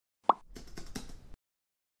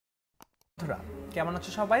বন্ধুরা কেমন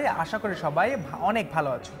আছো সবাই? আশা করি সবাই অনেক ভালো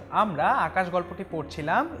আছো। আমরা আকাশ গল্পটি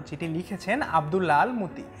পড়ছিলাম, যেটি লিখেছেন আব্দুল্লাহ আল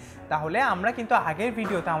মুতি। তাহলে আমরা কিন্তু আগের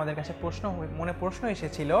ভিডিওতে আমাদের কাছে মনে প্রশ্ন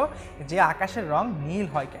এসেছিল যে আকাশের রং নীল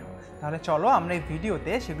হয় কেন। তাহলে চলো আমরা এই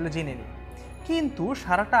ভিডিওতে সেগুলো জেনে নিই। কিন্তু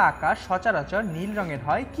সারাটা আকাশ সচরাচর নীল রঙের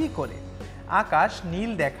হয় কি করে? আকাশ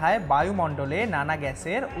নীল দেখায় বায়ুমণ্ডলে নানা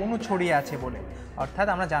গ্যাসের অণু ছড়িয়ে আছে বলে। অর্থাৎ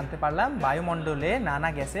আমরা জানতে পারলাম বায়ুমণ্ডলে নানা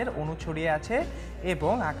গ্যাসের অণু ছড়িয়ে আছে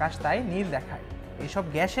এবং আকাশ তাই নীল দেখায়। এইসব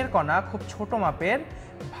গ্যাসের কণা খুব ছোট মাপের,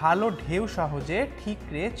 ভালো ঢেউ সহজে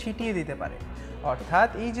ঠিকরে ছিটিয়ে দিতে পারে। অর্থাৎ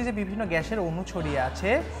এই যে বিভিন্ন গ্যাসের অণু ছড়িয়ে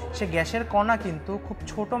আছে, সে গ্যাসের কণা কিন্তু খুব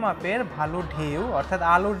ছোট মাপের ভালো ঢেউ, অর্থাৎ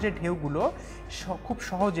আলোর যে ঢেউগুলো খুব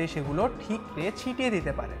সহজে সেগুলো ঠিকরে ছিটিয়ে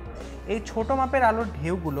দিতে পারে। এই ছোট মাপের আলোর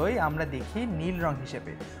ঢেউগুলোই আমরা দেখি নীল রং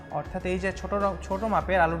হিসেবে। অর্থাৎ এই যে ছোট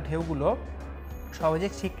মাপের আলোর ঢেউগুলো সহজে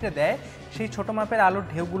ছিটকে দেয়, সেই ছোট মাপের আলোর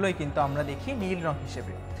ঢেউগুলোই কিন্তু আমরা দেখি নীল রং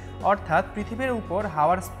হিসেবে। অর্থাৎ পৃথিবীর উপর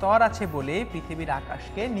হাওয়ার স্তর আছে বলেই পৃথিবীর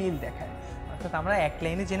আকাশকে নীল দেখায়। অর্থাৎ আমরা এক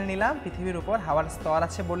লাইনে জেনে নিলাম পৃথিবীর উপর হাওয়ার স্তর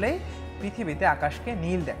আছে বলেই পৃথিবীতে আকাশকে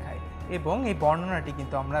নীল দেখায়, এবং এই বর্ণনাটি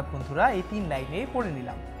কিন্তু আমরা বন্ধুরা এই 3 লাইনেই পড়ে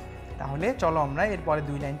নিলাম। তাহলে চলো আমরা এরপরে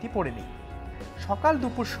 2 লাইনটি পড়ে নিই। সকাল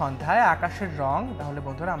দুপুর সন্ধ্যায় আকাশের রং, তাহলে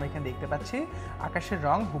বন্ধুরা আমরা এখানে দেখতে পাচ্ছি আকাশের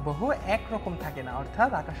রং হুবহু একরকম থাকে না, অর্থাৎ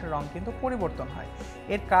আকাশের রং কিন্তু পরিবর্তন হয়।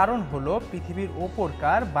 এর কারণ হলো পৃথিবীর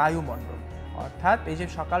ওপরকার বায়ুমণ্ডল। অর্থাৎ এই যে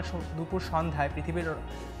সকাল দুপুর সন্ধ্যায় পৃথিবীর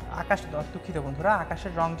দুঃখিত বন্ধুরা,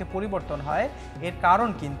 আকাশের রং যে পরিবর্তন হয় এর কারণ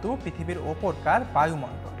কিন্তু পৃথিবীর ওপরকার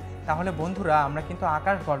বায়ুমণ্ডল। তাহলে বন্ধুরা আমরা কিন্তু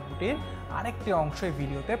আকাশ গল্পটির আরেকটি অংশ এই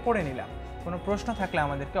ভিডিওতে পড়ে নিলাম। কোনো প্রশ্ন থাকলে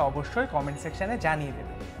আমাদেরকে অবশ্যই কমেন্ট সেকশনে জানিয়ে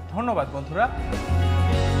দেবে। ধন্যবাদ বন্ধুরা।